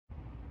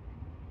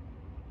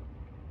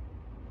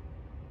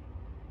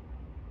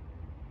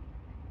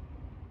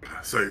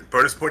So,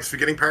 bonus points for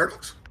getting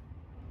Paradox?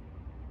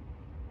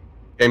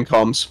 Game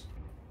comms.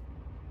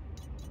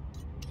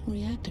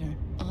 Reactor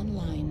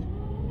online.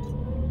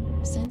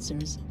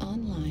 Sensors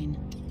online.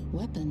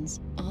 Weapons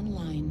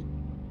online.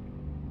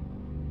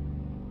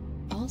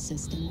 All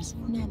systems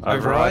nominal.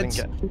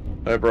 Overrides.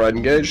 Override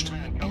engaged.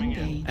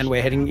 Engage. And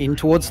we're heading in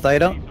towards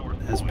Theta,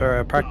 as per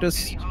our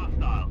practice.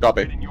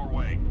 Copy.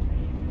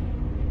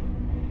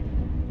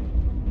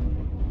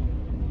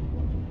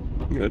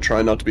 I'm gonna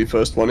try not to be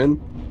first one in.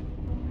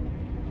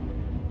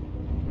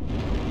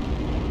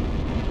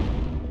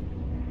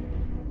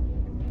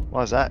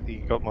 Why is that?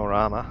 You got more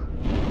armor.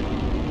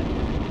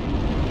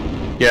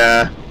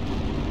 Yeah.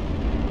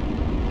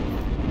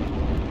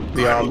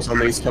 The arms on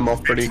these come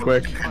off pretty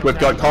quick. We've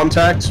got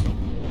contact.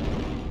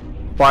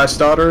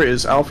 Firestarter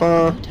is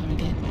Alpha.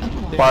 Target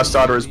acquired.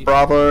 Firestarter is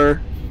Bravo.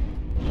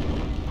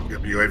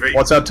 UAV.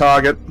 What's our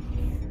target?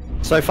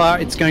 So far,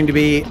 it's going to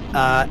be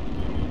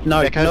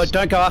no, Echoes?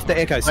 don't go after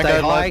Echo. Don't Stay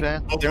go low high.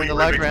 ground. Oh, They're in the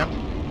wait, low wait,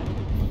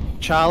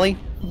 ground. Charlie.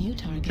 New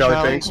target.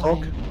 Charlie Phoenix Hawk.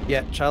 acquired.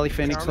 Yeah, Charlie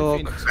Phoenix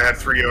Charlie Hawk. They have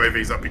 3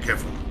 UAVs up, be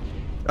careful.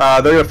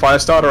 They're a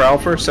Firestarter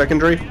Alpha,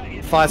 secondary.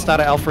 Firestarter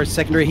Alpha is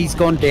secondary. He's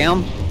gone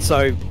down,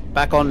 so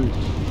back on.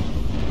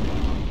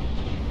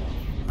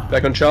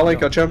 Back on Charlie,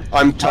 gotcha.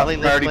 I'm Charlie,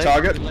 priority left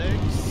target.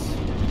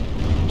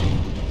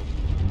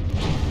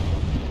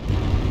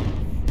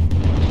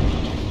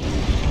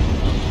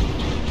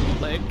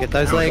 Leg. Get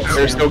those legs.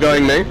 They're still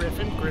going me.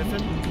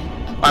 Griffin.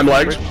 I'm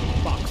legged.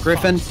 Fox.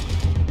 Griffin.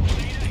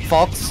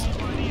 Fox.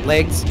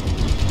 Legs.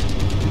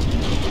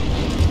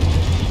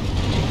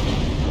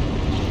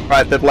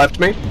 Right, they've left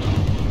me.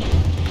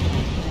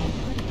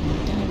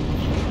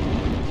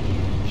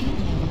 Heat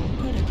level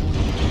critical.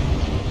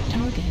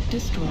 Target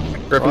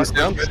destroyed. Griffin's Right,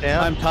 down. Griffin's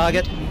down. I'm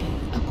target.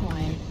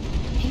 Acquired.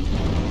 Heat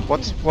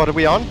level. What are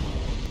we on?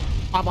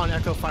 I'm on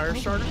Echo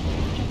Firestarter.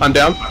 I'm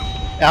down.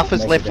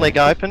 Alpha's left leg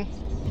open.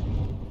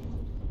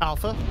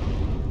 Alpha.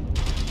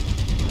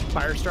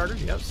 Firestarter,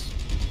 yes.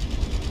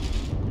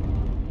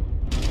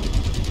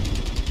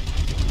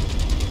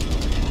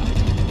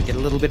 Get a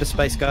little bit of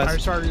space, guys.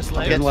 Firestarter is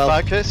leg. Get well.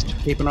 focused.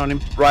 Keeping on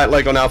him. Right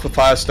leg on Alpha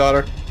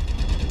Firestarter.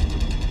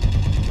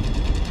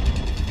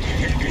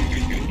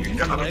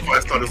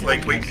 Firestarter's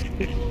leg weak.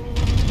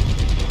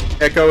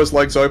 Echo is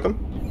legs open.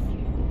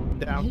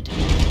 Down. New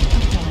target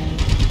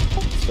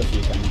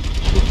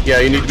acquired. Yeah,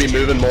 you need to be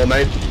moving more,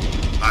 mate.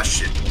 Ah,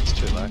 shit. It's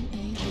too low.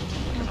 Engage.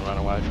 Gonna run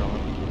away from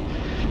it.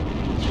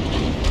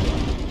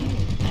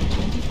 At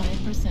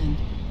 25%.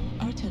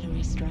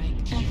 Artillery strike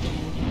activated.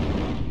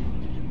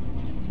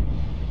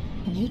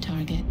 New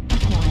target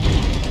acquired.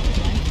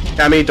 Right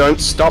flag. Cammy, don't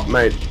stop,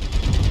 mate. Right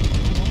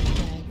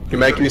flag. You're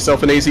making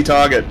yourself an easy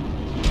target.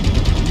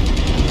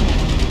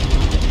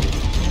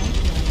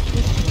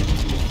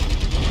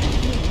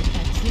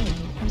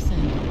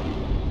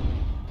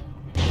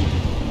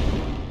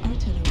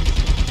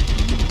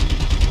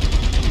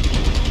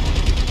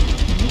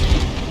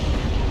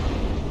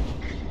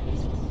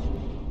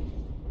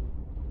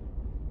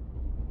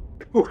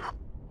 Whew.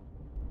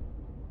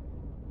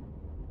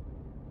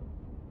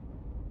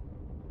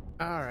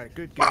 Alright,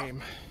 good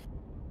game.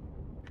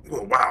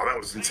 Oh, wow, that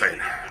was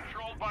insane.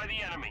 Controlled by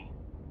the enemy.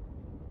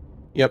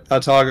 Yep, our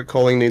target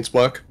calling needs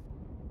work.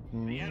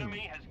 The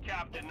enemy has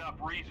capped enough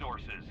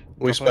resources.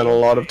 We spent a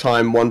lot of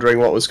time wondering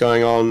what was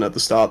going on at the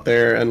start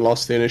there and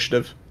lost the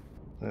initiative.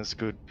 There's a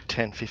good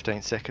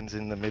 10-15 seconds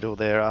in the middle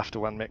there after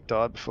one mech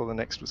died before the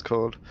next was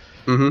called.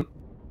 Mm-hmm.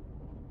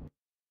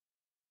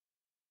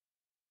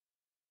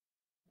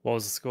 What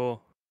was the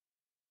score?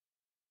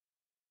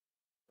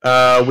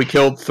 We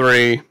killed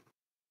 3.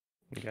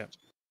 Okay.